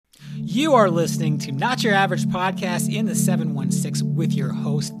You are listening to Not Your Average Podcast in the 716 with your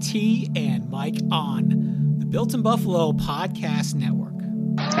host T and Mike on the Built in Buffalo Podcast Network.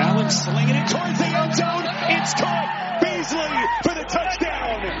 Allen slinging it towards the end zone. It's caught. Beasley for the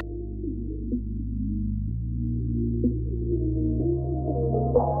touchdown.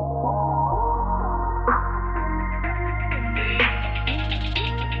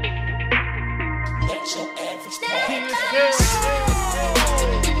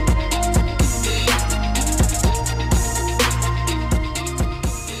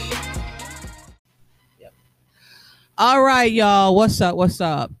 All right, y'all. What's up? What's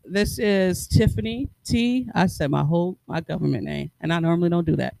up? This is Tiffany T. I said my government name, and I normally don't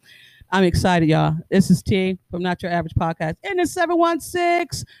do that. I'm excited, y'all. This is T from Not Your Average Podcast in the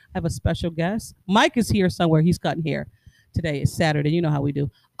 716. I have a special guest. Mike is here somewhere. He's cutting hair. Today is Saturday. You know how we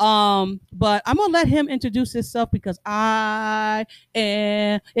do. But I'm gonna let him introduce himself because I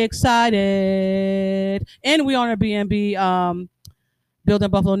am excited. And we on our BNB Built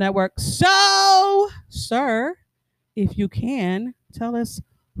in Buffalo Network. So, sir, if you can, tell us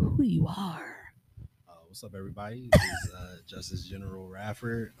who you are. What's up, everybody? This is Justus General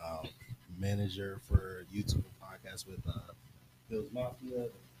Radford, manager for YouTube and podcast with Bills Mafia,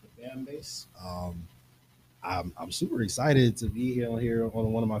 the fan base. I'm super excited to be here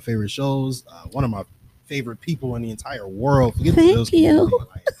on one of my favorite shows, one of my favorite people in the entire world. Forget Thank you.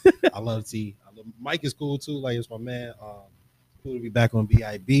 I love T. Mike is cool too. Like, it's my man. Cool to be back on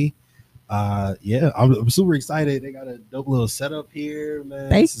BIB. Yeah, I'm super excited. They got a dope little setup here, man.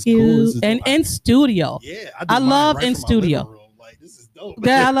 Thank you. Cool. And in studio. Yeah, I love in studio. Like, this is dope.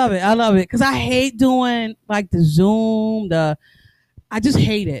 Yeah, I love it because I hate doing like the Zoom. I just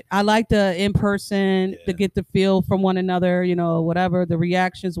hate it. I like the in person to get the feel from one another. You know, whatever the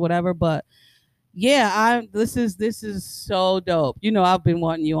reactions, whatever. But yeah, this is so dope. You know, I've been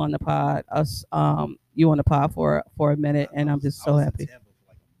wanting you on the pod. You on the pod for a minute, and I'm just so happy.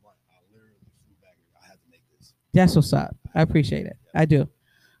 That's what's up. I appreciate it. I do.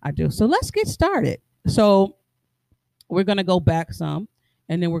 So let's get started. So we're going to go back some,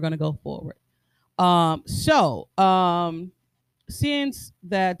 and then we're going to go forward. Since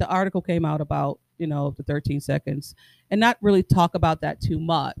that the article came out about, the 13 seconds, and not really talk about that too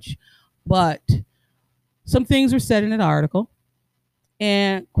much, but some things were said in an article.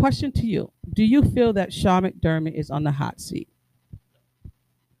 And question to you, do you feel that Sean McDermott is on the hot seat?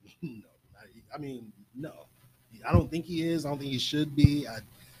 No. I mean, no. I don't think he is. I don't think he should be.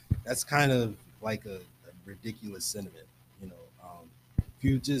 That's kind of like a ridiculous sentiment,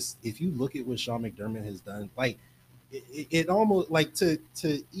 If you look at what Sean McDermott has done, like it almost like to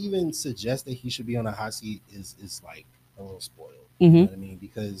even suggest that he should be on a hot seat is like a little spoiled. Mm-hmm. You know what I mean?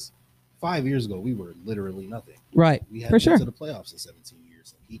 Because 5 years ago we were literally nothing. Right. We hadn't been to the playoffs in 17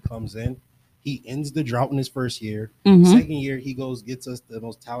 years. And he comes in, he ends the drought in his first year. Mm-hmm. Second year, he gets us the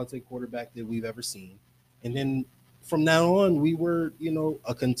most talented quarterback that we've ever seen. And then from now on, we were,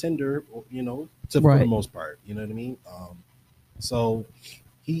 a contender, for the most part. You know what I mean? So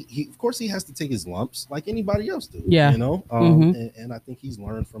he of course he has to take his lumps like anybody else do. Yeah. And I think he's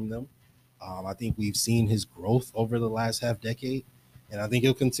learned from them. I think we've seen his growth over the last half decade, and I think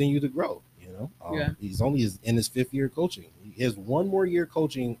he'll continue to grow. He's only in his fifth year coaching. He has one more year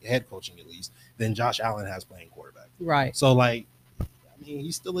head coaching at least, than Josh Allen has playing quarterback. Right. So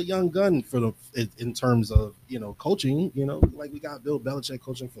he's still a young gun in terms of, coaching, like we got Bill Belichick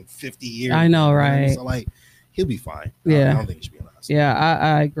coaching for 50 years. I know, right? So he'll be fine. Yeah. I don't think he should be on the hot seat. Yeah,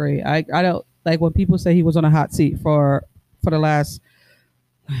 I agree. I don't like when people say he was on a hot seat for the last,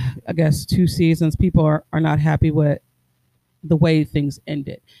 I guess, 2 seasons. People are not happy with the way things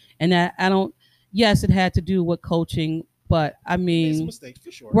ended. And that yes, it had to do with coaching, but I mean, it's a mistake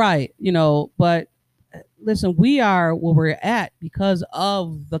for sure. Right. But listen, we are where we're at because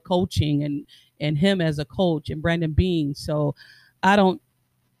of the coaching and him as a coach and Brandon Beane. So I don't,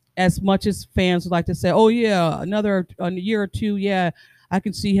 as much as fans would like to say, oh yeah, another year or two, yeah, I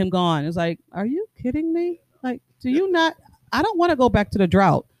can see him gone. It's like, are you kidding me? Like, do you not? I don't want to go back to the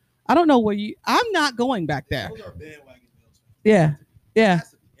drought. I don't know I'm not going back there. Those are bandwagon Bills fans. Yeah. Yeah.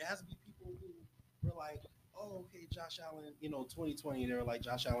 It has to be people who were like, oh, okay, Josh Allen, 2020, they were like,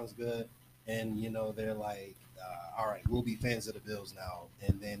 Josh Allen's good. And, they're like, all right, we'll be fans of the Bills now.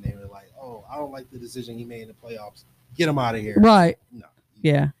 And then they were like, oh, I don't like the decision he made in the playoffs. Get him out of here. Right. No.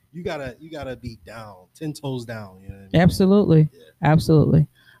 Yeah. You gotta be down, 10 toes down. You know what I mean? Absolutely. Yeah. Absolutely.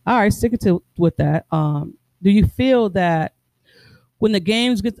 All right, sticking with that. Do you feel that when the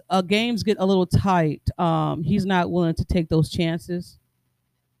games get a little tight, he's not willing to take those chances?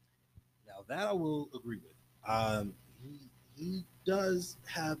 Now that I will agree with. He does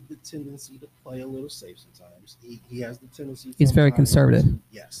have the tendency to play a little safe sometimes. He has the tendency. He's very conservative.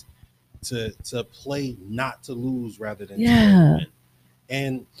 Yes, to play not to lose rather than Yeah. to win.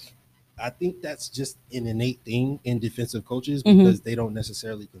 And I think that's just an innate thing in defensive coaches because they don't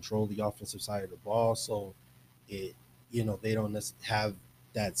necessarily control the offensive side of the ball. So they don't have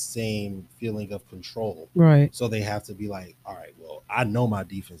that same feeling of control. Right. So they have to be like, all right, well, I know my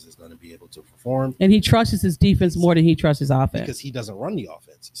defense is going to be able to perform. And he trusts his defense more than he trusts his offense. Because he doesn't run the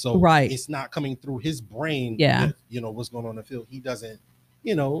offense. So it's not coming through his brain that, what's going on in the field. He doesn't,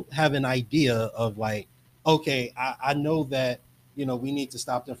 have an idea of like, okay, I know that, we need to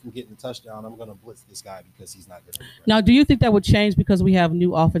stop them from getting a touchdown. I'm going to blitz this guy because he's not good. Now, do you think that would change because we have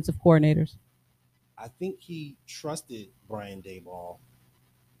new offensive coordinators? I think he trusted Brian Daboll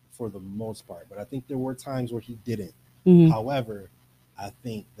for the most part, but I think there were times where he didn't. However, I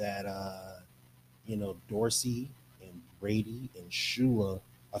think that, Dorsey and Brady and Shula,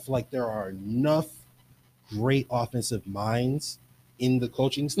 I feel like there are enough great offensive minds in the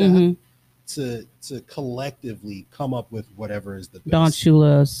coaching staff to collectively come up with whatever is the best. Don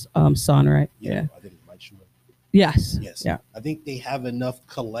Shula's son, right? Yeah. I think it's Mike Shula. Yes. Yeah. I think they have enough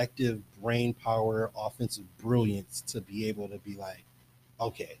collective brain power, offensive brilliance to be able to be like,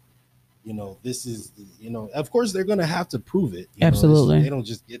 okay, this is, of course they're going to have to prove it. Absolutely. They don't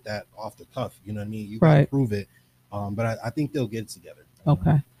just get that off the cuff. You know what I mean? You got to prove it. But I think they'll get it together.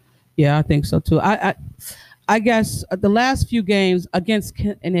 Okay. Yeah, I think so too. I guess the last few games against,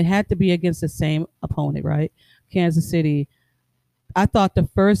 and it had to be against the same opponent, right? Kansas City. I thought the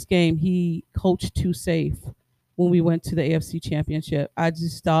first game he coached too safe when we went to the AFC Championship. I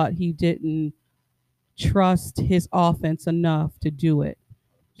just thought he didn't trust his offense enough to do it.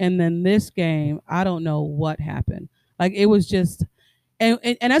 And then this game, I don't know what happened. Like it was just,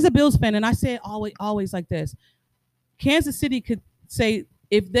 and as a Bills fan, and I say it always like this, Kansas City could say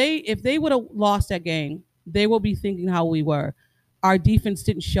if they would have lost that game, they will be thinking how we were. Our defense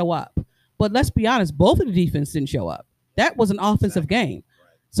didn't show up. But let's be honest, both of the defense didn't show up. That was an offensive game.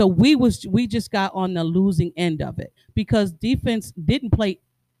 So we just got on the losing end of it because defense didn't play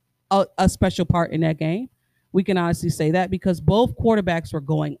a special part in that game. We can honestly say that because both quarterbacks were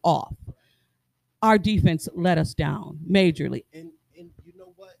going off. Our defense let us down majorly. And you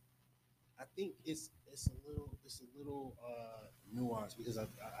know what? I think it's a little nuanced because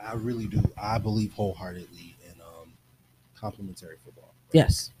I really do. I believe wholeheartedly in complementary football. Right?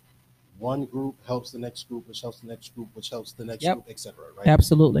 Yes. One group helps the next group, which helps the next group, which helps the next group, etc. Right?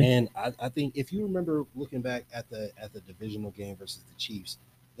 Absolutely. And I think if you remember looking back at the divisional game versus the Chiefs,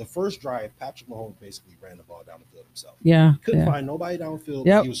 the first drive, Patrick Mahomes basically ran the ball down the field himself. Yeah. He couldn't find nobody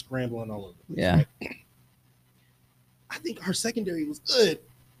downfield. He was scrambling all over the place. Yeah. Right? I think our secondary was good.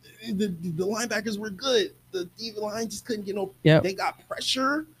 The linebackers were good. The defensive line just couldn't get no. Yep. They got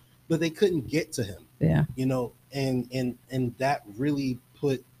pressure, but they couldn't get to him. Yeah. And that really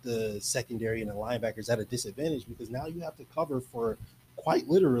put the secondary and the linebackers at a disadvantage because now you have to cover for quite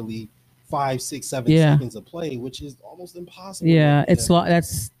literally 5, 6, 7 seconds of play, which is almost impossible. Yeah, it's tough.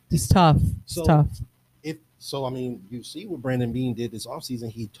 It's tough. I mean, you see what Brandon Beane did this offseason.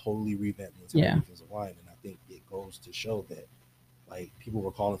 He totally revamped the entire defensive line, and I think it goes to show that, like, people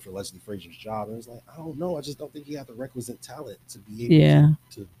were calling for Leslie Frazier's job, and it's like, I don't know. I just don't think he had the requisite talent to be able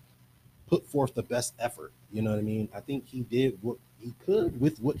to put forth the best effort. You know what I mean? I think he did what he could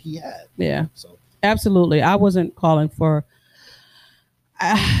with what he had. Yeah. So absolutely, I wasn't calling for.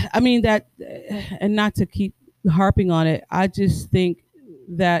 I mean that, and not to keep harping on it, I just think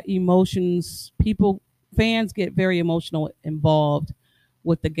that fans get very emotional involved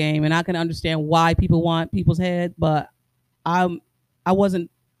with the game, and I can understand why people want people's head, but I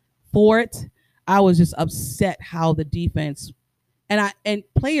wasn't for it. I was just upset how the defense and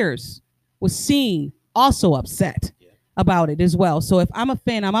players was seen also upset about it as well. So if I'm a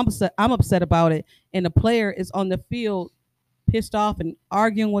fan, I'm upset about it, and the player is on the field pissed off and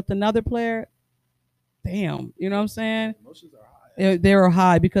arguing with another player. Damn, you know what I'm saying? Emotions are high. They were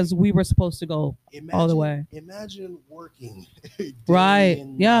high because we were supposed to go all the way. Imagine working right.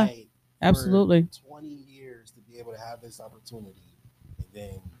 Yeah. Absolutely. 20 years to be able to have this opportunity, and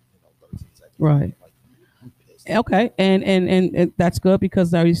then 13 seconds. Right. Okay, and that's good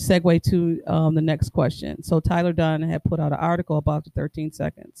because I segue to the next question. So Tyler Dunn had put out an article about the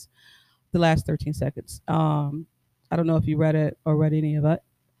last 13 seconds. I don't know if you read it or read any of it.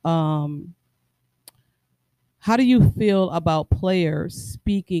 How do you feel about players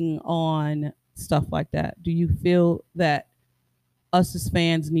speaking on stuff like that? Do you feel that us as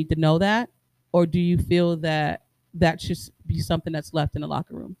fans need to know that, or do you feel that should be something that's left in the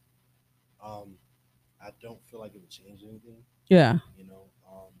locker room? I don't feel like it would change anything. Yeah. You know,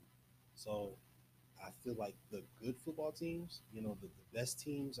 so I feel like the good football teams, you know, the best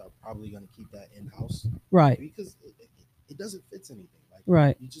teams are probably going to keep that in house, Right. because it doesn't fit anything. Like,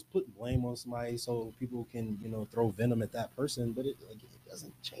 Right. you just put blame on somebody so people can, throw venom at that person, but it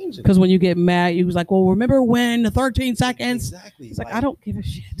doesn't change it. Because when you get mad, you was like, well, remember when the 13 seconds? Exactly. It's like, I don't give a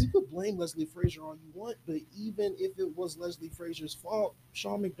shit. You could blame Leslie Frazier all you want, but even if it was Leslie Frazier's fault,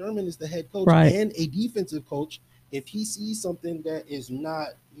 Sean McDermott is the head coach and a defensive coach. If he sees something that is not,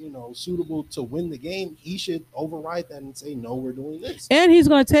 suitable to win the game, he should override that and say, no, we're doing this. And he's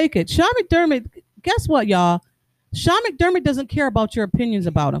going to take it. Sean McDermott, guess what, y'all? Sean McDermott doesn't care about your opinions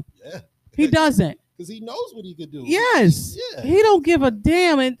about him. Yeah. He doesn't. Because he knows what he could do. Yes. Yeah. He don't give a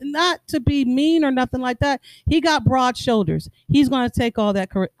damn. And not to be mean or nothing like that. He got broad shoulders. He's going to take all that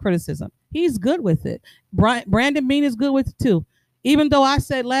criticism. He's good with it. Brandon Beane is good with it too. Even though I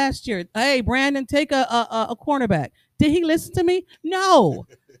said last year, hey, Brandon, take a cornerback. Did he listen to me? No.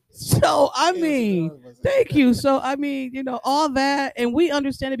 So, I mean, thank you. So, I mean, all that. And we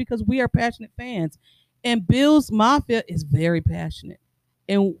understand it because we are passionate fans. And Bills Mafia is very passionate.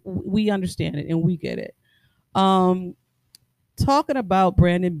 And we understand it and we get it. Talking about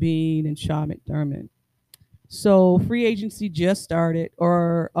Brandon Beane and Sean McDermott. So free agency just started,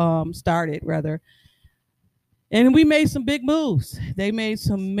 and we made some big moves. They made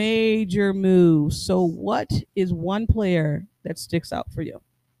some major moves. So what is one player that sticks out for you?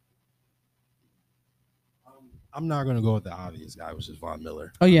 I'm not going to go with the obvious guy, which is Von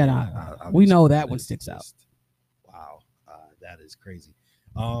Miller. Oh, yeah, we know that one sticks out. Wow, that is crazy.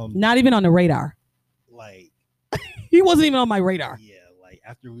 Not even on the radar. Like, he wasn't even on my radar. Yeah, like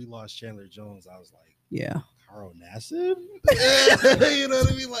after we lost Chandler Jones, I was like, yeah, Carl Nassib. You know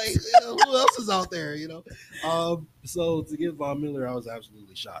what I mean? Like, who else is out there? So to get Von Miller, I was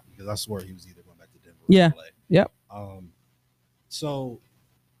absolutely shocked because I swore he was either going back to Denver. Yeah. Or LA. Yep. So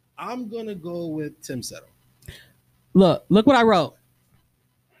I'm gonna go with Tim Settle. Look what I wrote.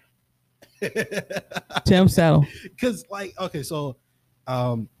 Tim Settle. Because, so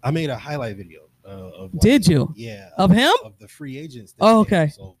I made a highlight video of. Did you? Yeah. Of him? Of the free agents. Oh, okay.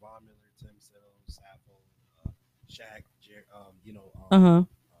 So Von Miller, Tim Settle, Sappho, Shaq,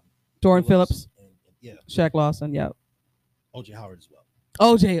 Doran Phillips. And, yeah. Shaq Lawson. Yep. OJ Howard as well.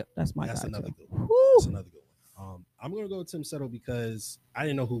 OJ, that's my guy. That's another good one. Woo. That's another good one. I'm gonna go with Tim Settle because I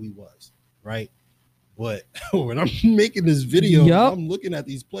didn't know who he was, right? But when I'm making this video, I'm looking at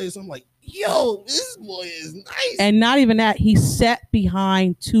these plays. I'm like, yo, this boy is nice. And not even that, he sat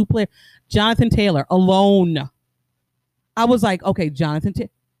behind two players. Jonathan Taylor alone. I was like, okay, Jonathan Taylor.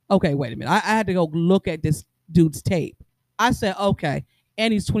 Okay, wait a minute. I had to go look at this dude's tape. I said, okay.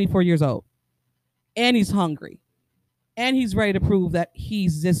 And he's 24 years old. And he's hungry. And he's ready to prove that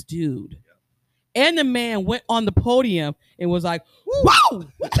he's this dude. Yeah. And the man went on the podium and was like, whoa!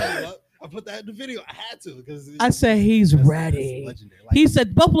 I put that in the video. I had to because I said he's ready. Like, he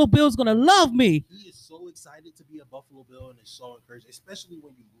said Buffalo Bill's gonna love me. He is so excited to be a Buffalo Bill and is so encouraged, especially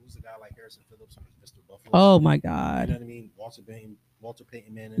when you lose a guy like Harrison Phillips, who is Mr. Buffalo. Oh my God! You know what I mean? Walter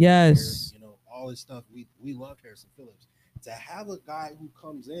Payton, man. Yes. All this stuff. We love Harrison Phillips. To have a guy who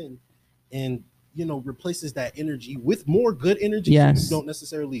comes in and replaces that energy with more good energy. Yes. So you don't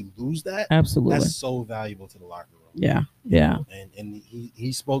necessarily lose that. Absolutely. That's so valuable to the locker room. Yeah. Yeah. And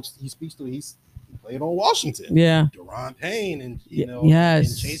he played on Washington. Yeah. Deron Payne and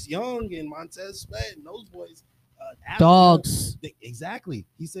yes. and Chase Young and Montez Sweat and those boys. Dogs. Exactly.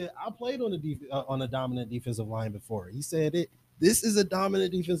 He said, I played on a dominant defensive line before. He said this is a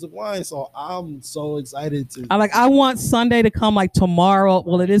dominant defensive line, so I'm so excited to. I want Sunday to come like tomorrow.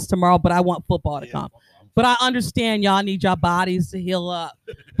 Well, it is tomorrow, but I want football to come. But I understand y'all need your bodies to heal up.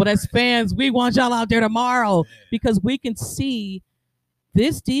 But as fans, we want y'all out there tomorrow because we can see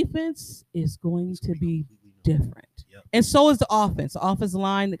this defense is going to be different. Yep. And so is the offense. The offensive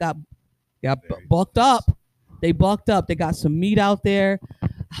line that got bulked up. They bulked up. They got some meat out there.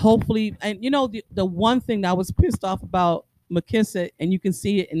 Hopefully, and the one thing that I was pissed off about McKissick, and you can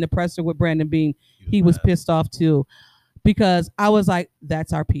see it in the presser with Brandon Beane, he was pissed off too, because I was like,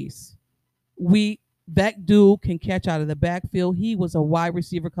 that's our piece. That dude can catch out of the backfield. He was a wide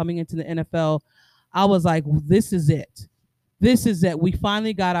receiver coming into the NFL. I was like, this is it. This is it. We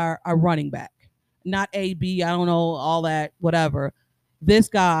finally got our running back. Not AB, I don't know, all that, whatever. This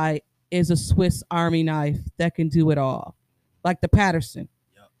guy is a Swiss Army knife that can do it all. Like the Patterson.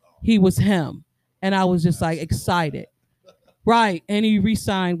 He was him. And I was just like excited. Right. And he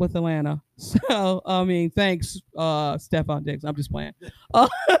re-signed with Atlanta. So, I mean, thanks, Stephon Diggs. I'm just playing.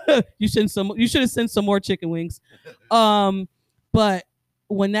 You should have sent some more chicken wings. But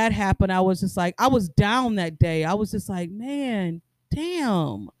when that happened, I was just like, I was down that day. I was just like, man,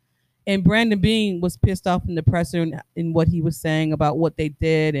 damn. And Brandon Bean was pissed off in the presser in what he was saying about what they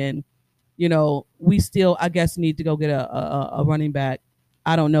did. And, we still, I guess, need to go get a running back.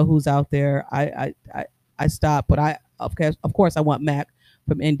 I don't know who's out there. I stopped, but of course, I want Mac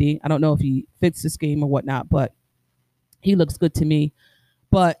from Indy. I don't know if he fits the scheme or whatnot, but he looks good to me.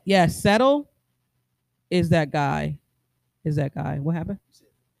 But yeah, Settle is that guy. What happened?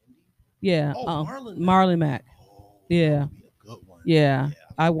 Yeah, Marlon Mack. Yeah. Good one. Yeah,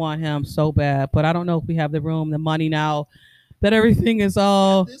 I want him so bad, but I don't know if we have the room, the money now that everything is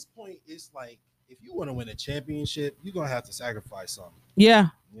all. At this point, it's like if you want to win a championship, you're gonna have to sacrifice something. Yeah,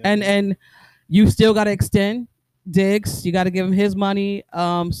 and you still got to extend Diggs. You got to give him his money.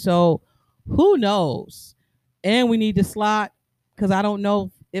 So who knows? And we need to slot because I don't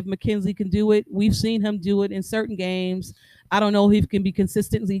know if McKenzie can do it. We've seen him do it in certain games. I don't know if he can be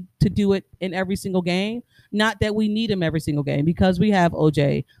consistently to do it in every single game. Not that we need him every single game because we have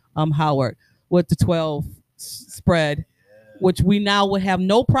OJ Howard with the 12 spread, which we now would have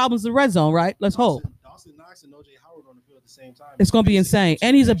no problems in red zone, right? Let's hope. Dawson Knox and OJ Howard on the field at the same time. It's going to be insane.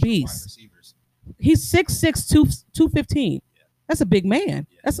 And he's a beast. He's 6'6", 215. Yeah. That's a big man.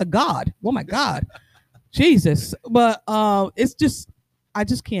 Yeah. That's a god. Oh, my God. Jesus. But it's just, I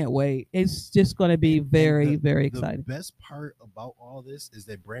just can't wait. It's just going to be very, very exciting. The best part about all this is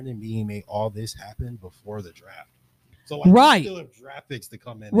that Brandon Bean made all this happen before the draft. So like, right. We still have draft picks to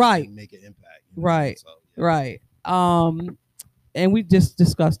come in and make an impact. Right. So, yeah. Right. And we just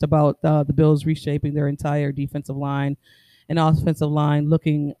discussed about the Bills reshaping their entire defensive line and offensive line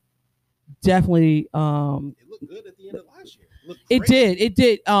looking definitely. It looked good at the end of last year. It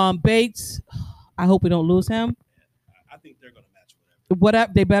did. Bates, I hope we don't lose him. I think they're going to match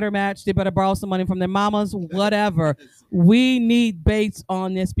whatever. They better match. They better borrow some money from their mamas. Whatever. We need Bates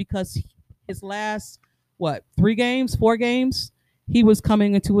on this because his last 4 games, he was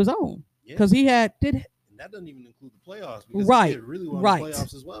coming into his own because he did. And that doesn't even include the playoffs. Because right. He really wanted the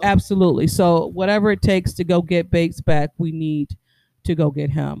playoffs as well. Absolutely. So whatever it takes to go get Bates back, we need to go get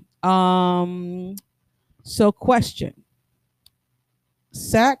him. So question: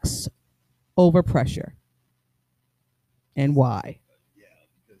 sacks over pressure, and why? Yeah,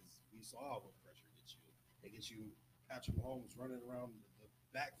 because we saw what pressure gets you. It gets you Patrick Mahomes running around the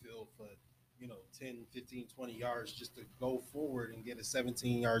backfield for 10, 15, 20 yards just to go forward and get a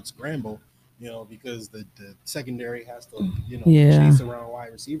 17-yard scramble. Because the secondary has to chase around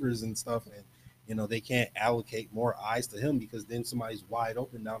wide receivers and stuff, and they can't allocate more eyes to him because then somebody's wide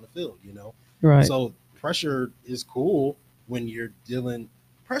open down the field. Right. So pressure is cool when you're dealing.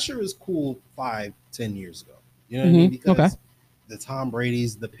 Pressure is cool 5-10 years ago. You know what I mean? Because the Tom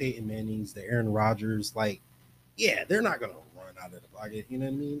Brady's, the Peyton Mannings, the Aaron Rodgers, they're not gonna run out of the pocket. You know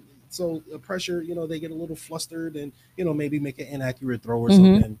what I mean? So the pressure, they get a little flustered and maybe make an inaccurate throw or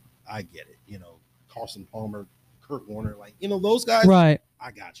something. I get it. Carson Palmer, Kurt Warner, those guys. Right.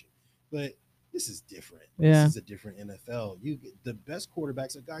 I got you. But this is different. Yeah. This is a different NFL. You get the best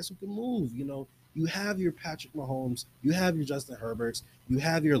quarterbacks are guys who can move. You have your Patrick Mahomes, you have your Justin Herberts, you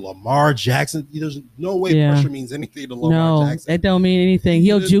have your Lamar Jackson. There's no way pressure means anything to Lamar Jackson. It don't mean anything.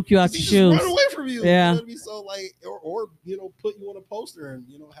 He'll juke you out your shoes. Run away from you. Yeah. You know what I mean? So or put you on a poster and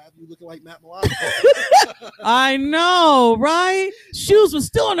have you looking like Matt Milano. I know, right? Shoes was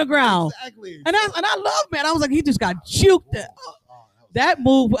still on the ground. Exactly. And I love Matt. I was like, he just got juked. That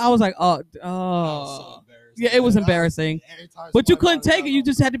move, I was like, so yeah, it was embarrassing. But you couldn't take it. You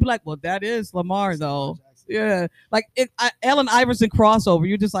just had to be like, well, that is Lamar, though. Yeah. Like Allen Iverson crossover.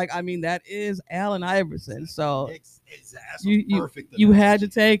 You're just like, that is Allen Iverson. So you had to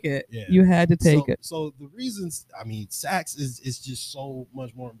take it. Yeah. You had to take it. So the reasons, sacks is just so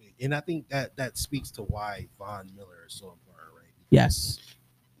much more big. And I think that speaks to why Von Miller is so important, right? Yes.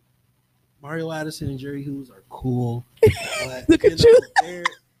 Mario Addison and Jerry Hughes are cool. But, Look at you.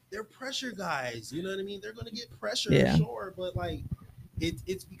 They're pressure guys. You know what I mean? They're going to get pressure, sure. But,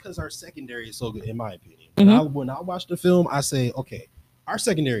 it's because our secondary is so good, in my opinion. Mm-hmm. When I watch the film, I say, okay, our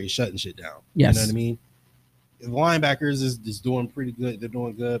secondary is shutting shit down. Yes. You know what I mean? The linebackers is doing pretty good. They're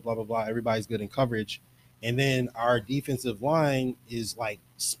doing good, blah, blah, blah. Everybody's good in coverage. And then our defensive line is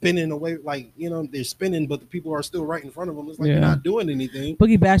spinning away, they're spinning, but the people are still right in front of them. It's they're not doing anything.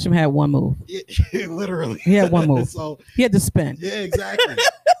 Boogie Basham had one move. Literally. He had one move. So he had to spin. Yeah, exactly.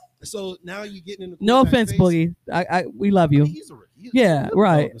 So now you're getting in the no offense, Boogie. We love you. He's right. Yeah.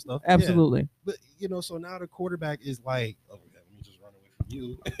 Absolutely. But so now the quarterback is like, oh, let me just run away from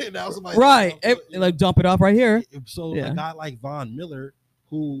you. And now somebody dump it off right here. So a guy like Von Miller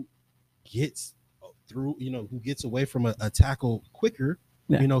who gets through, who gets away from a tackle quicker,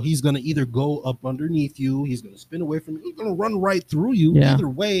 Yeah. You know, he's going to either go up underneath you, he's going to spin away from you, he's going to run right through you. Yeah. Either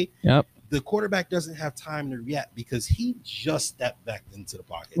way, Yep. the quarterback doesn't have time to react because he just stepped back into the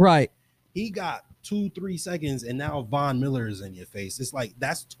pocket. Right. He got 2-3 seconds, and now Von Miller is in your face. It's like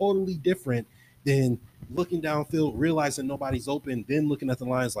that's totally different than looking downfield, realizing nobody's open, then looking at the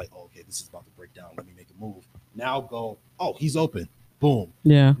lines like, oh, okay, this is about to break down. Let me make a move. Now go, oh, he's open. Boom.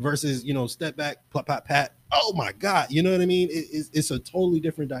 Yeah. Versus, you know, step back, pat. Oh, my God. You know what I mean? It's a totally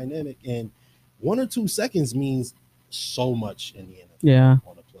different dynamic. And 1 or 2 seconds means so much in the NFL. Yeah.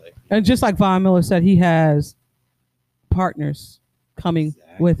 On a play. And just like Von Miller said, he has partners coming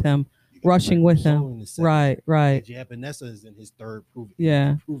with him, rushing with him. Right. AJ Epinesa is in his third prove it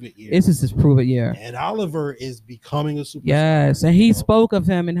year. This is his prove it year. And Oliver is becoming a superstar. Yes, and he spoke of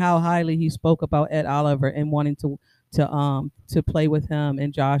him and how highly he spoke about Ed Oliver and wanting to play with him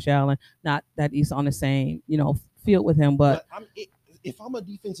and Josh Allen. Not that he's on the same, you know, field with him, but if I'm a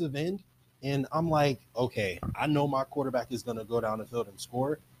defensive end and I'm like, okay, I know my quarterback is going to go down the field and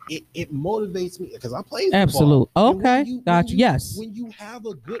score, it motivates me because I play football. Absolute. Okay, gotcha. Yes. When you have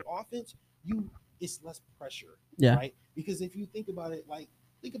a good offense, it's less pressure. Yeah. Right? Because if you think about it, like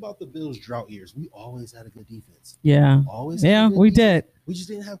think about the Bills' drought years. We always had a good defense. Yeah. Always. Yeah, we did. We just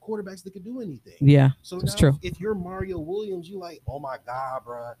didn't have quarterbacks that could do anything. Yeah. So that's now true. If you're Mario Williams, you like, oh my God,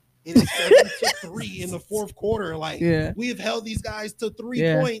 bro. It is 7-3 in the fourth quarter. Like we have held these guys to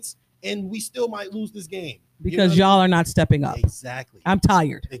 3 points, and we still might lose this game because y'all are not stepping up. Exactly. I'm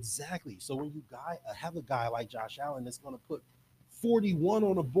tired. Exactly. So when you have a guy like Josh Allen that's going to put 41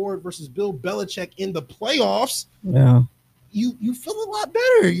 on the board versus Bill Belichick in the playoffs, you feel a lot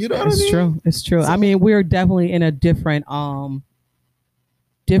better. You know what I mean? It's true. It's true. So, I mean, we're definitely in a different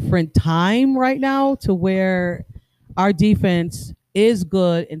time right now to where our defense is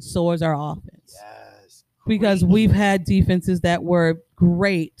good and so is our offense. Yes. Because we've had defenses that were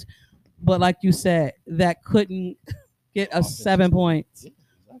great, but like you said, that couldn't get us 7 points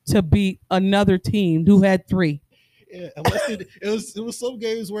to beat another team who had 3. Yeah, unless it was some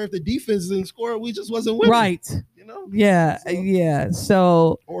games where if the defense didn't score, we just wasn't winning. Right. You know? Yeah.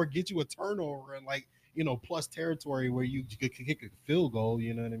 So or get you a turnover and like, you know, plus territory where you could kick a field goal,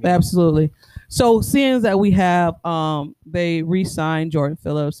 you know what I mean? Absolutely. So seeing that we have they re-signed Jordan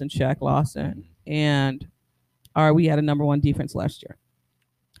Phillips and Shaq Lawson, and we had a number 1 defense last year.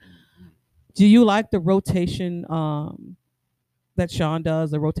 Do you like the rotation that Sean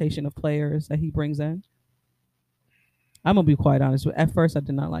does, the rotation of players that he brings in? I'm gonna be quite honest. At first, I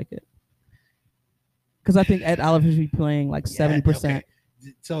did not like it because I think Ed Oliver should be playing like 70%. Okay.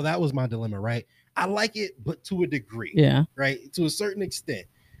 So that was my dilemma, right? I like it, but to a degree. Yeah. Right. To a certain extent,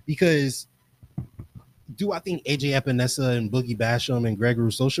 because do I think AJ Epinesa and Boogie Basham and Greg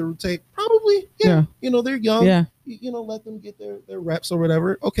Rousseau should rotate? Probably. Yeah. You know, they're young. Yeah. You know, let them get their reps or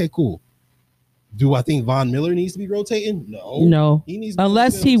whatever. Okay, cool. Do I think Von Miller needs to be rotating? No. He needs to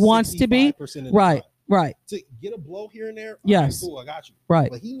unless he wants to be. Right. Right. To get a blow here and there. Yes. Right, cool, I got you. Right.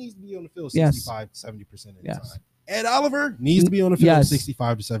 But he needs to be on the field 65 to 70% of the time. Ed Oliver needs to be on the field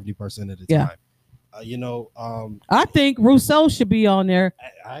 65 to 70% of the time. You know, I think Rousseau should be on there.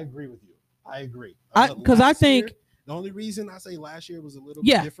 I agree with you. I agree. Because I think the only reason I say last year was a little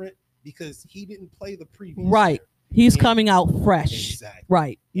bit different because he didn't play the previous year. He's coming out fresh. Exactly.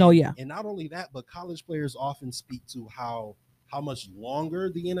 Right. And not only that, but college players often speak to how much longer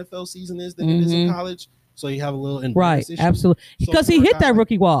the NFL season is than it is in college. So you have a little endurance issue. Absolutely. Because he hit that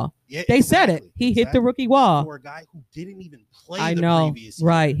rookie wall. Yeah, they said it. He hit the rookie wall. For a guy who didn't even play previous year.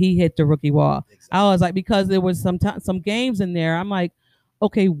 Right. He hit the rookie wall. Exactly. I was like, because there was some games in there. I'm like,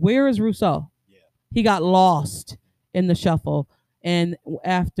 okay, where is Rousseau? Yeah. He got lost in the shuffle. And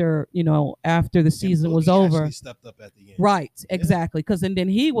after the season was over, he stepped up at the end. Right, exactly. Because then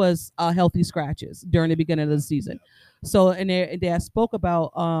he was healthy scratches during the beginning of the season. Yeah. So and they spoke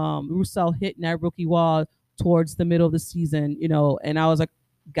about Rousseau hitting that rookie wall towards the middle of the season, you know, and I was like,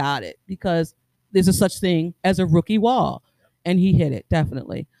 got it, because there's a such thing as a rookie wall, and he hit it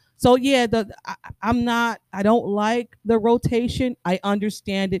definitely. So yeah, I don't like the rotation. I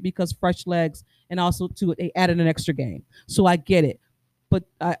understand it because fresh legs, and also too they added an extra game, so I get it. But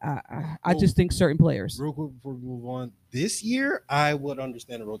I just think certain players. Real quick before we move on, this year I would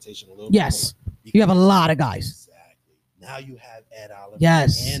understand the rotation a little bit. Yes, you have a lot of guys. Exactly. Now you have Ed Oliver,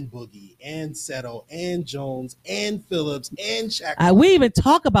 and Boogie, and Settle, and Jones, and Phillips, and Shaq. We even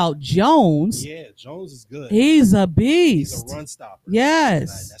talk about Jones. Yeah, Jones is good. He's a beast. He's a run stopper.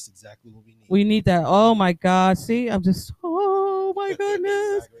 Yes. That's exactly what we need. We need that. Oh, my God. See, I'm just, oh, my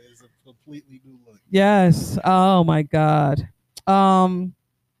goodness. Exactly. It's a completely new look. Yes. Oh, my God.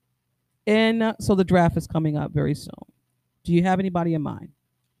 And so the draft is coming up very soon. Do you have anybody in mind?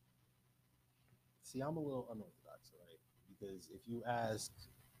 See, I'm a little unorthodox, right? Because if you ask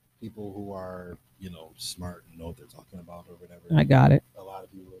people who are, smart and know what they're talking about or whatever, I got it. a lot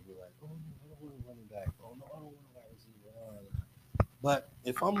of people will be like, "Oh no, I don't want a running back. Oh no, I don't want a wide receiver." But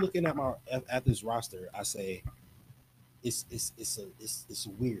if I'm looking at this roster, I say it's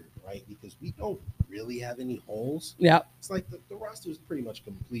weird, right? Because we don't really have any holes. Yeah. It's like the roster is pretty much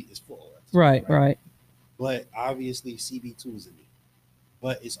complete. It's full. Right. But obviously CB2 is a need.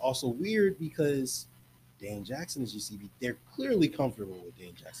 But it's also weird because Dane Jackson is your CB. They're clearly comfortable with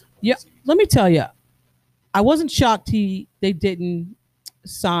Dane Jackson. Yeah. Let me tell you, I wasn't shocked they didn't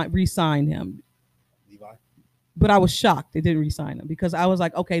re-sign him. Levi? But I was shocked they didn't re-sign him because I was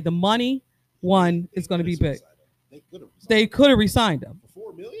like, okay, the money is going to be big. They could have re-signed him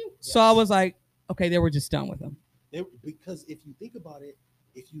for $4 million. So I was like, okay, they were just done with him. Because if you think about it,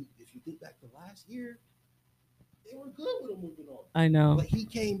 if you think back to last year, they were good with him moving on. I know. But he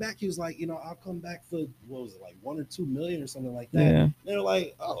came back. He was like, I'll come back for what was it, like $1 or $2 million or something like that. Yeah. They're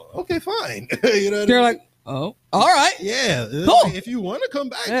like, oh, okay, fine. They're like, oh, all right. Yeah. Cool. Like, if you want to come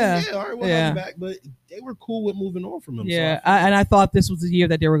back, all right, we'll have you back. But they were cool with moving on from him. Yeah. And I thought this was the year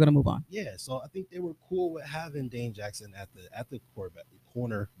that they were going to move on. Yeah. So I think they were cool with having Dane Jackson at the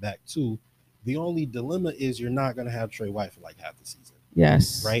cornerback too. The only dilemma is you're not going to have Trey White for like half the season.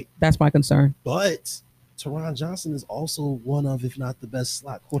 Yes. Right. That's my concern. But Teron Johnson is also one of, if not the best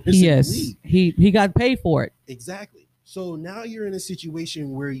slot corners in the league. He got paid for it. Exactly. So now you're in a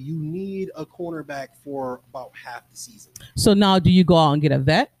situation where you need a cornerback for about half the season. So now do you go out and get a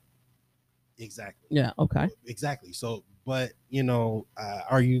vet? Exactly. Yeah. Okay. Exactly. So, but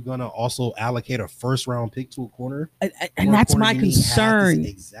are you gonna also allocate a first round pick to a corner? And that's my concern.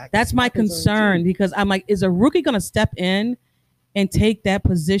 Exactly. That's my concern because I'm like, is a rookie gonna step in and take that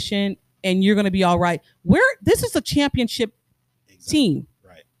position? And you're going to be all right. This is a championship team.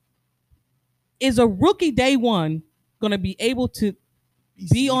 Right. Is a rookie day one going to be able to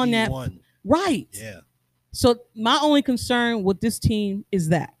be on that? Right. Yeah. So my only concern with this team is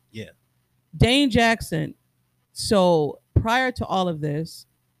that. Yeah. Dane Jackson. So prior to all of this,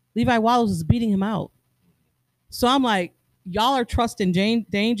 Levi Wallace is beating him out. So I'm like, y'all are trusting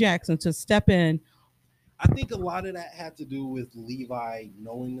Dane Jackson to step in. I think a lot of that had to do with Levi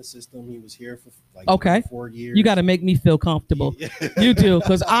knowing the system. He was here for like 4 years. You got to make me feel comfortable. Yeah. You do,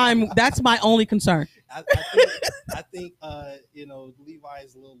 because that's my only concern. I think Levi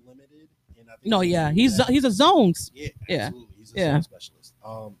is a little limited. And I think he's a zones. Yeah, absolutely. He's a zone specialist.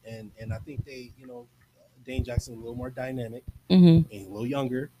 And I think Dane Jackson a little more dynamic, and a little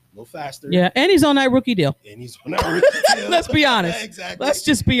younger, a little faster. Yeah, and he's on that rookie deal. Let's be honest. Exactly. Let's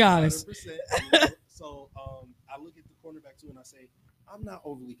just be honest. 100%. So I look at the cornerback too, and I say I'm not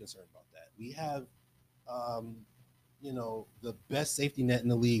overly concerned about that. We have, the best safety net in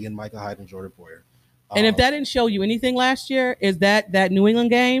the league in Micah Hyde and Jordan Poyer. And if that didn't show you anything last year, is that New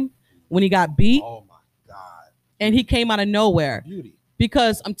England game when he got beat? Oh my God! And he came out of nowhere. Beauty.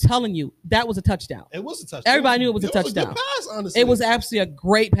 Because I'm telling you, that was a touchdown. It was a touchdown. Everybody knew it was a touchdown. It was a good pass, honestly. It was absolutely a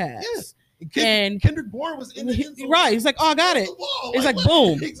great pass. Yes. And Kendrick Bourne was in the end zone. Right. He's like, oh, I got it. It's like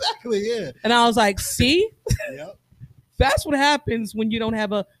boom. Exactly, yeah. And I was like, see? Yep. That's what happens when you don't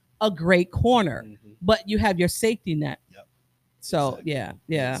have a great corner, but you have your safety net. Yep. So, exactly.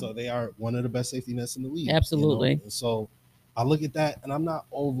 yeah. So they are one of the best safety nets in the league. Absolutely. And so I look at that, and I'm not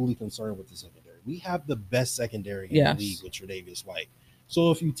overly concerned with the secondary. We have the best secondary in the league with Tre'Davious White.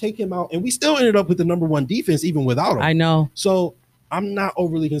 So if you take him out, and we still ended up with the number one defense even without him. I know. So I'm not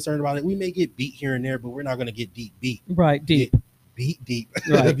overly concerned about it. We may get beat here and there, but we're not going to get beat. Right, deep. Beat deep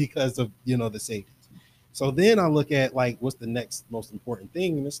right. because of, the safeties. So then I look at, like, what's the next most important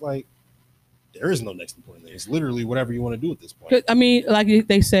thing? And it's like, there is no next important thing. It's literally whatever you want to do at this point. I mean, like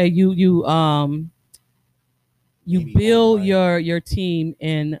they say, you build your team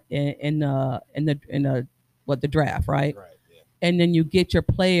in the draft, right? Right. And then you get your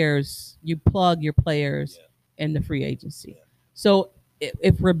players, you plug your players in the free agency. Yeah. So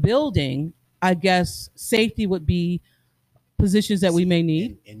if we're building, I guess safety would be positions that we may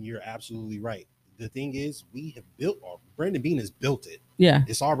need. And you're absolutely right. The thing is, we have built, Brandon Beane has built it. Yeah.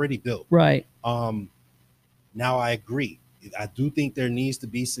 It's already built. Right. Now I agree. I do think there needs to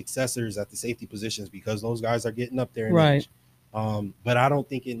be successors at the safety positions because those guys are getting up there in age. But I don't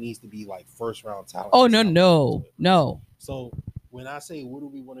think it needs to be like first round talent. Oh, no. So when I say, what do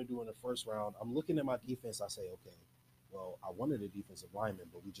we want to do in the first round? I'm looking at my defense. I say, okay, well, I wanted a defensive lineman,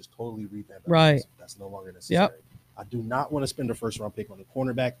 but we just totally revamped. Right. That's no longer necessary. Yep. I do not want to spend a first round pick on a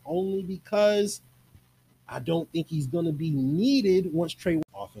cornerback only because I don't think he's going to be needed once Trey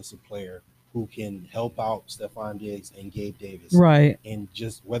offensive player who can help out Stephon Diggs and Gabe Davis. Right. And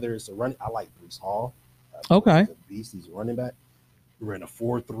just whether it's a run, I like Brees Hall. Okay. He's a beast. He's a running back. We ran a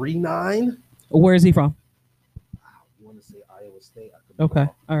 4.39. Where is he from? I want to say Iowa State. I could be Okay.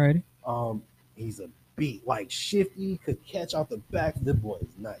 wrong. Alrighty. He's a beat, like shifty, could catch out the back. The boy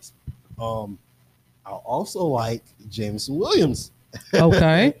is nice. I also like Jameson Williams.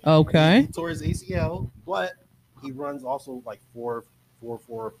 Okay. Okay. He tore his ACL, but he runs also like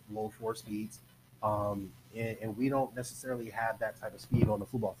 4.44 low 4 speeds. And we don't necessarily have that type of speed on the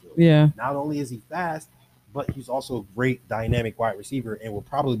football field. Yeah. Not only is he fast, but he's also a great dynamic wide receiver and will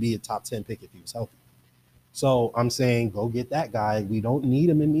probably be a top 10 pick if he was healthy. So I'm saying go get that guy. We don't need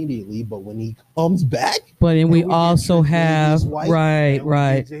him immediately, but when he comes back, but then we also have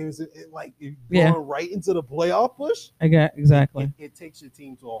right. James, like going right into the playoff push. Exactly. It takes your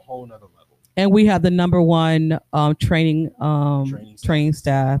team to a whole nother level. And we have the number one training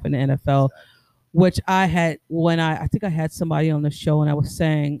staff in the NFL, exactly. Which I had when I think I had somebody on the show and I was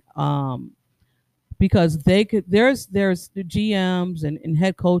saying because there's the GMs and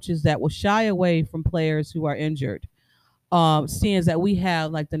head coaches that will shy away from players who are injured. Seeing as that we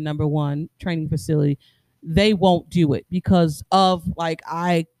have like the number one training facility, they won't do it because of like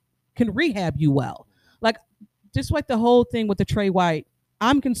I can rehab you well. Like just like the whole thing with the Trey White,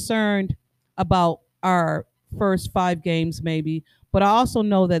 I'm concerned about our first 5 games maybe, but I also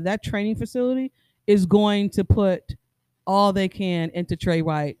know that training facility is going to put all they can into Trey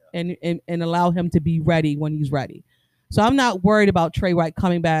White and allow him to be ready when he's ready. So I'm not worried about Trey White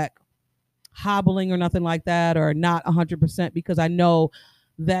coming back hobbling or nothing like that or not 100% because I know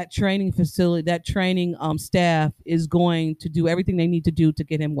that training facility, that training staff is going to do everything they need to do to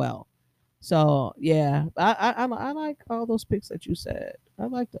get him well. So yeah, I like all those picks that you said. I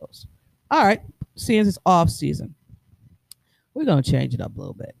like those. All right, since it's off season, we're gonna change it up a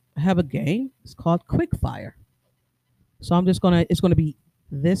little bit. I have a game. It's called Quick Fire. So it's gonna be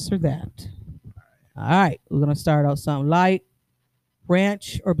this or that. All right, we're gonna start out something light,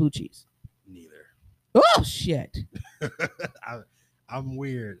 ranch or blue cheese. Neither. Oh shit. I'm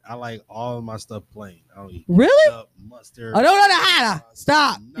weird. I like all of my stuff plain. I don't eat really ketchup, mustard. I don't know the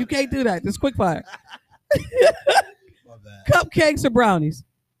Stop. You can't do that. This Quick Fire. Cupcakes or brownies?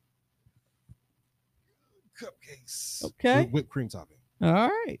 Cupcakes. Okay. Whipped cream topping. All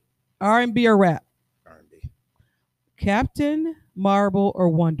right. R&B or rap? R&B. Captain Marvel or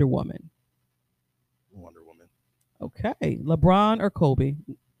Wonder Woman? Wonder Woman. Okay. LeBron or Kobe?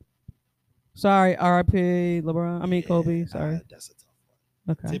 Sorry, R.I.P. LeBron. I mean Kobe. Sorry. That's a tough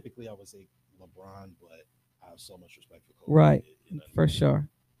one. Okay. Typically, I would say LeBron, but I have so much respect for Kobe. Right. For sure.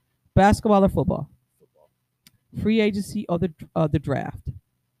 Basketball or football? Football. Free agency or the draft?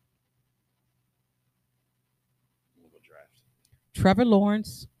 Trevor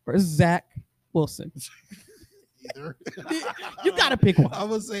Lawrence or Zach Wilson? Either. You gotta pick one. I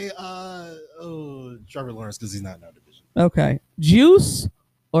would say Trevor Lawrence because he's not in our division. Okay. Juice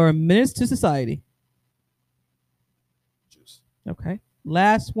or Menace to Society? Juice. Okay.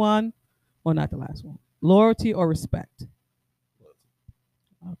 Last one. Well, not the last one. Loyalty or respect?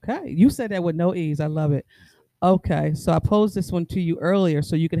 Okay. You said that with no ease. I love it. Okay. So I posed this one to you earlier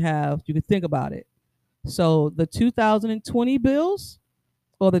so you could think about it. So the 2020 Bills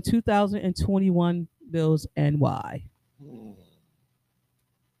or the 2021 Bills and why? That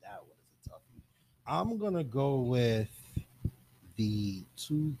one is a toughie. I'm going to go with the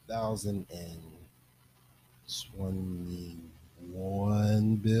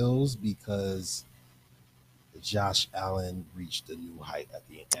 2021 Bills because Josh Allen reached a new height at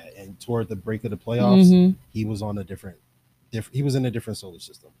the end. And toward the break of the playoffs, he was on a different he was in a different solar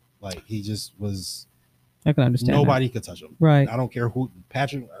system. Like he just was. I can understand. Nobody could touch him. Right. I don't care who.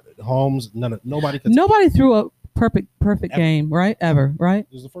 Patrick Holmes. Nobody could. Nobody threw a perfect game, right? Ever, right?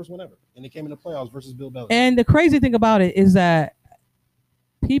 It was the first one ever, and it came in the playoffs versus Bill Belichick. And the crazy thing about it is that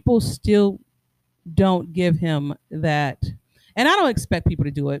people still don't give him that, and I don't expect people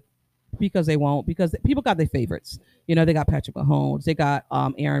to do it because they won't. Because people got their favorites. You know, they got Patrick Mahomes, they got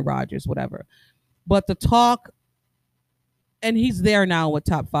Aaron Rodgers, whatever. But the talk, and he's there now with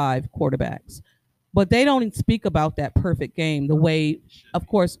top 5 quarterbacks. But they don't even speak about that perfect game the way, of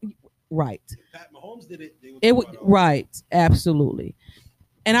course, right. If Pat Mahomes did it. It would right, absolutely.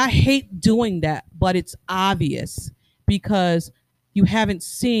 And I hate doing that, but it's obvious because you haven't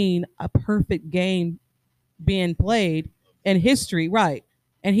seen a perfect game being played in history, right?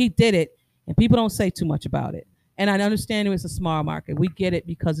 And he did it, and people don't say too much about it. And I understand it's a small market. We get it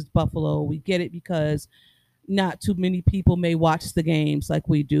because it's Buffalo. We get it because not too many people may watch the games like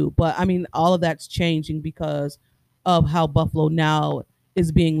we do. But I mean, all of that's changing because of how Buffalo now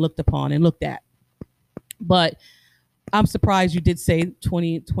is being looked upon and looked at. But I'm surprised you did say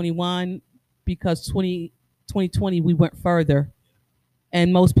 2021 because 2020 we went further,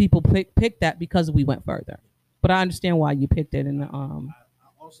 and most people picked that because we went further. But I understand why you picked it. And I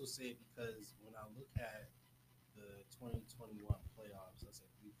also say it because when I look at the 2021 playoffs, I said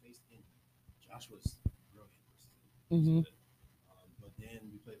we faced Indy. Josh was brilliant. But then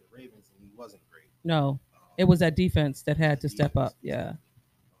we played the Ravens and he wasn't great. No, it was that defense that had to step up. Yeah.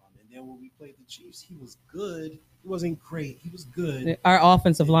 And then when we played the Chiefs, he was good. He wasn't great. He was good. Our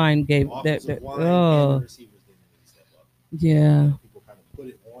offensive line gave that. And the receivers didn't really step up. Yeah. People kind of put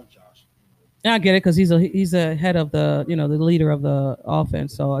it on Josh. I get it because he's a head of the the leader of the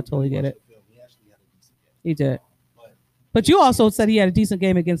offense, so I totally get it. He actually had a decent game. He did. But you also said he had a decent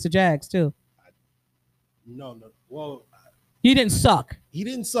game against the Jags too. No. Well, he didn't suck. He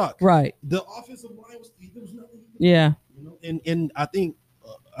didn't suck. Right. The offensive line there was nothing. Yeah. And I think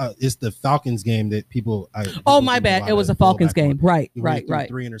it's the Falcons game that people. My bad. It was a Falcons game. Right. 3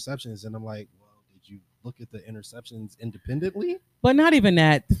 interceptions, and I'm like, well, did you look at the interceptions independently? But not even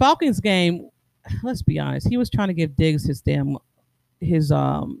that. The Falcons game. Let's be honest. He was trying to give Diggs his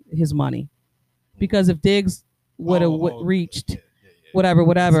money, because if Diggs would have reached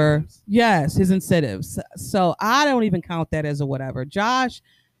whatever, yes, his incentives. So I don't even count that as a whatever. Josh,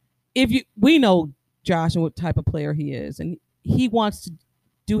 we know Josh and what type of player he is, and he wants to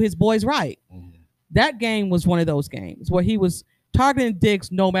do his boys right. That game was one of those games where he was targeting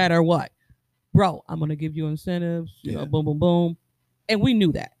Diggs no matter what. Bro, I'm gonna give you incentives, boom, boom, boom, and we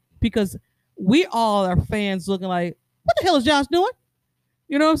knew that because we all are fans looking like, what the hell is Josh doing?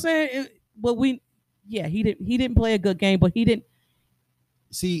 You know what I'm saying? But he didn't play a good game, but he didn't.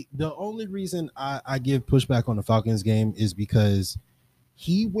 See, the only reason I give pushback on the Falcons game is because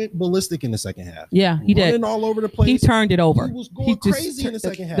he went ballistic in the second half. Yeah, he did. All over the place. He turned it over. He was going crazy in the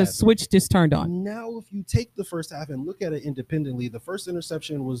second half. The switch just turned on. Now, if you take the first half and look at it independently, the first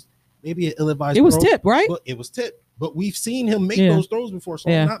interception was maybe an ill-advised throw. It was tipped, right? But it was tipped. But we've seen him make those throws before,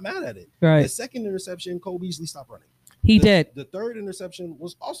 so I'm not mad at it. Right. The second interception, Cole Beasley stopped running. He did. The third interception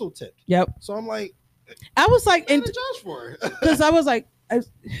was also tipped. Yep. So I'm like, I was like, Josh for because I was like,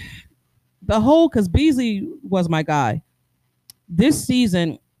 because Beasley was my guy. This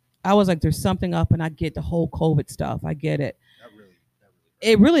season, I was like, there's something up, and I get the whole COVID stuff. I get it.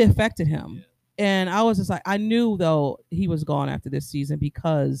 It really affected him. Yeah. And I was just like, I knew, though, he was gone after this season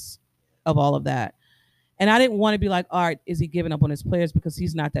because of all of that. And I didn't want to be like, all right, is he giving up on his players? Because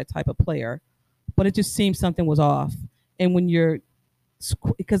he's not that type of player. But it just seemed something was off. And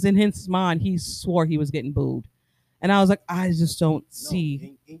because in his mind, he swore he was getting booed. And I was like, I just don't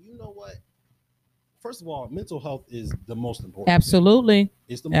see. And you know what? First of all, mental health is the most important. Absolutely. Thing.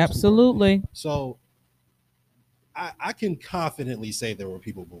 It's the most absolutely. Important. So I can confidently say there were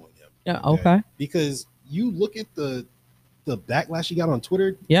people booing him. Yeah. Okay. Because you look at the backlash he got on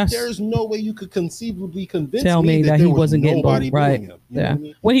Twitter. Yes. There's no way you could conceivably convince me that he wasn't getting booed. Right. Him. You know what I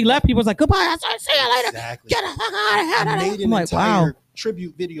mean? When he left, people was like, goodbye. I see you later. Exactly. Get the fuck out of here. Made an entire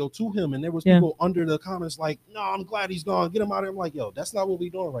tribute video to him, and there was people under the comments like, no, I'm glad he's gone. Get him out of here. I'm like, yo, that's not what we're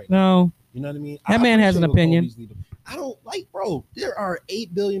doing right now. No. You know what I mean? That man has an opinion. I don't bro, there are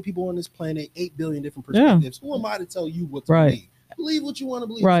 8 billion people on this planet, 8 billion different perspectives. Who am I to tell you what to believe? Believe what you want to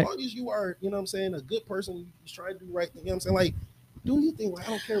believe. As long as you are, you know what I'm saying, a good person, you try to do the right thing. You know what I'm saying? Like, do your thing. Like, I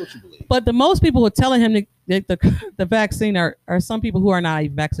don't care what you believe. But the most people who are telling him the vaccine are some people who are not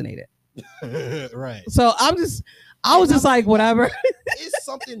even vaccinated. Right. So I was just like, whatever. It's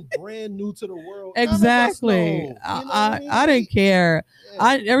something brand new to the world. Exactly. I didn't care.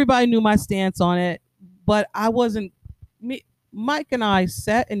 Yeah. Everybody knew my stance on it, but I wasn't. Mike and I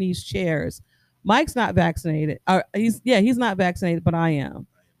sat in these chairs. Mike's not vaccinated. He's not vaccinated, but I am.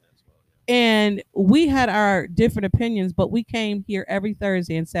 And we had our different opinions, but we came here every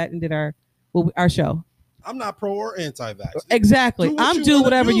Thursday and sat and did our show. I'm not pro or anti-vax. Exactly. I'm do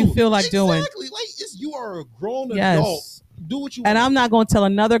whatever you feel like doing. Exactly. Like you are a grown adult. Do what you want. And I'm not going to tell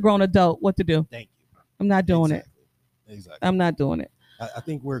another grown adult what to do. Thank you. I'm not doing it. Exactly. I'm not doing it. I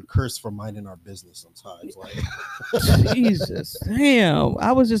think we're cursed for minding our business sometimes. Like Jesus, damn.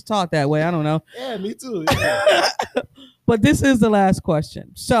 I was just taught that way. I don't know. Yeah, me too. Yeah. But this is the last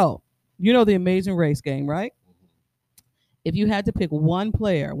question. So, you know the Amazing Race game, right? Mm-hmm. If you had to pick one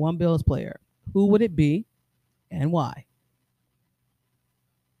Bills player, who would it be and why?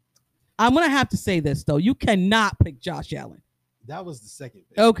 I'm going to have to say this, though. You cannot pick Josh Allen. That was the second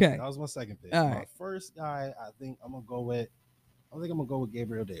pick. Okay. That was my second pick. All my right. first guy, I think I'm going to go with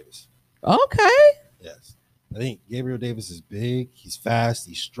Gabriel Davis. Okay. Yes. I think Gabriel Davis is big. He's fast.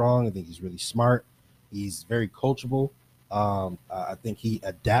 He's strong. I think he's really smart. He's very coachable. I think he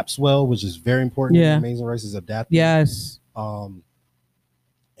adapts well, which is very important. Yeah. Amazing Race is adapting. Yes.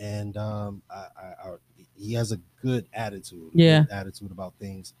 He has a good attitude. Yeah. Good attitude about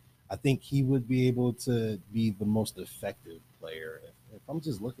things. I think he would be able to be the most effective player. If I'm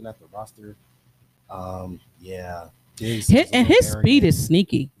just looking at the roster, yeah. His speed is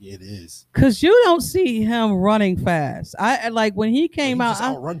sneaky. It is, because you don't see him running fast. I like when he came out. Just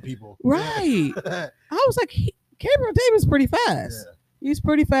outrun people, right? I was like, Gabriel Davis pretty fast. Yeah. He's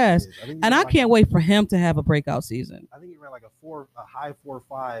pretty fast, and I can't wait for him to have a breakout season. I think he ran like a high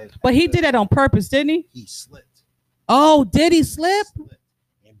 4.5. But he did that on purpose, didn't he? He slipped. Oh, did he slip?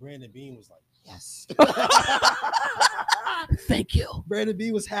 And Brandon Bean was like, yes. Thank you. Brandon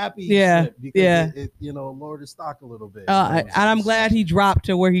B was happy. Yeah, because it lowered his stock a little bit. And I'm glad he dropped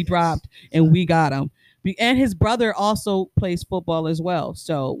to where he dropped, and we got him. And his brother also plays football as well,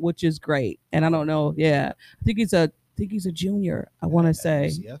 so which is great. And I don't know, I think he's a junior. I want to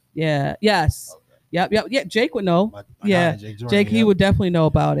say, UCF? Yeah, yes, okay. Yep. Jake would know. My guy, Jake, he would definitely know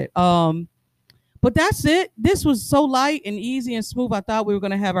about it. But that's it. This was so light and easy and smooth. I thought we were going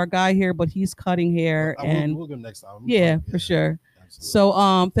to have our guy here, but he's cutting hair. We'll go next time. Yeah, for sure. Absolutely.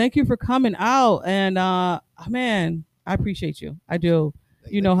 So thank you for coming out. And man, I appreciate you. I do.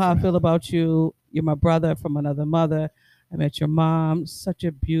 You know how I feel about you. You're my brother from another mother. I met your mom. Such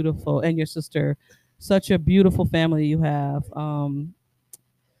a beautiful, and your sister. Such a beautiful family you have.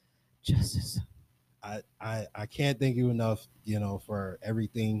 Justus. I can't thank you enough, for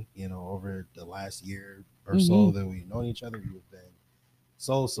everything, over the last year or so that we've known each other. You've been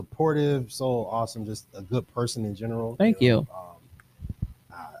so supportive, so awesome, just a good person in general. Thank you.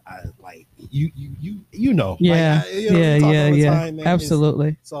 I like you. Yeah, Time, man.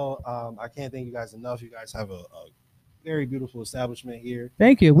 Absolutely. I can't thank you guys enough. You guys have a very beautiful establishment here.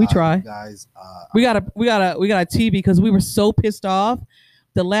 Thank you. We try, guys. We got a TV because we were so pissed off.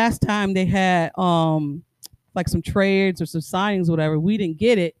 The last time they had like some trades or some signings, whatever, we didn't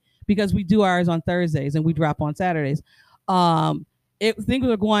get it because we do ours on Thursdays and we drop on Saturdays. Things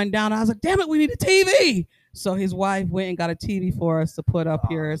were going down. I was like, damn it, we need a TV. So his wife went and got a TV for us to put up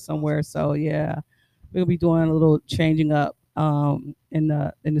here somewhere. Awesome. So yeah, we'll be doing a little changing up in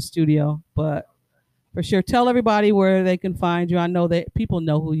the studio. But for sure, tell everybody where they can find you. I know that people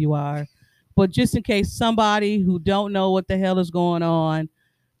know who you are, but just in case somebody who don't know what the hell is going on,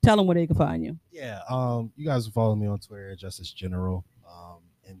 tell them where they can find you. Yeah, you guys can follow me on Twitter, Justus General,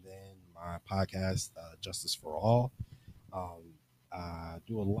 and then my podcast, Justice for All. I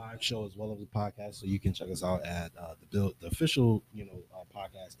do a live show as well as a podcast, so you can check us out at the official,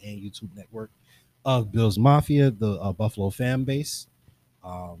 podcast and YouTube network of Bills Mafia, the Buffalo fan base.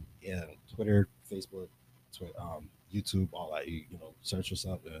 Twitter, Facebook, YouTube, all that. Search us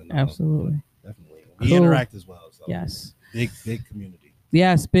up. And, absolutely, definitely, we interact as well. So yes, big community.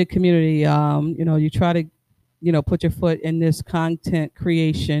 Yes, big community. You try to, put your foot in this content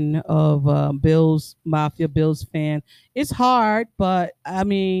creation of Bills Mafia, Bills fan. It's hard, but I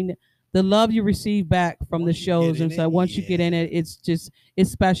mean, the love you receive back from the shows and so once you get in it, it's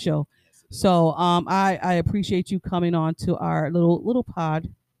special. Yes, so I appreciate you coming on to our little pod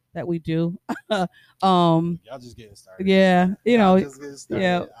that we do. Y'all just getting started. Yeah, just getting started.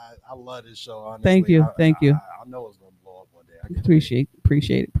 Yeah. I love this show. Honestly. Thank you. I know it's gonna blow up one day. Appreciate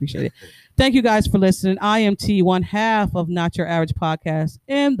it. Thank you guys for listening. I am T, one half of Not Your Average Podcast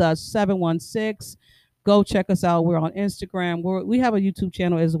in the 716. Go check us out. We're on Instagram. We have a YouTube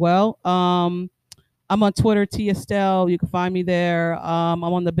channel as well. I'm on Twitter, T Estelle. You can find me there. I'm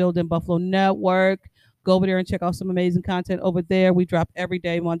on the Build in Buffalo Network. Go over there and check out some amazing content over there. We drop every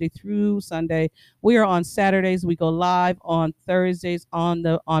day, Monday through Sunday. We are on Saturdays. We go live on Thursdays on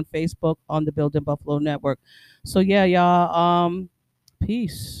Facebook on the Build in Buffalo Network. So yeah, y'all.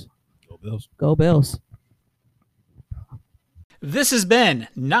 Peace. Go Bills. Go Bills. This has been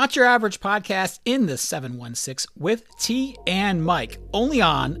Not Your Average Podcast in the 716 with T and Mike, only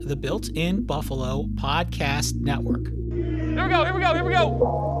on the Built-in Buffalo Podcast Network. Here we go.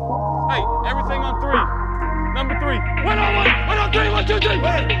 Hey, everything on three. Number 3. 1 on 1. 1 on 3. 1, 2, 3.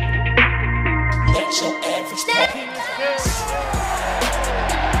 Wait. Not your average podcast.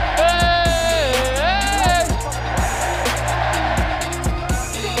 Hey.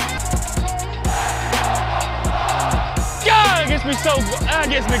 God, that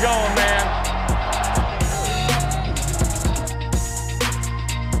gets me going, man.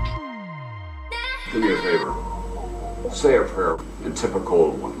 Do me a favor. Say a prayer and tip a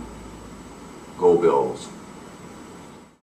cold one. Go Bills.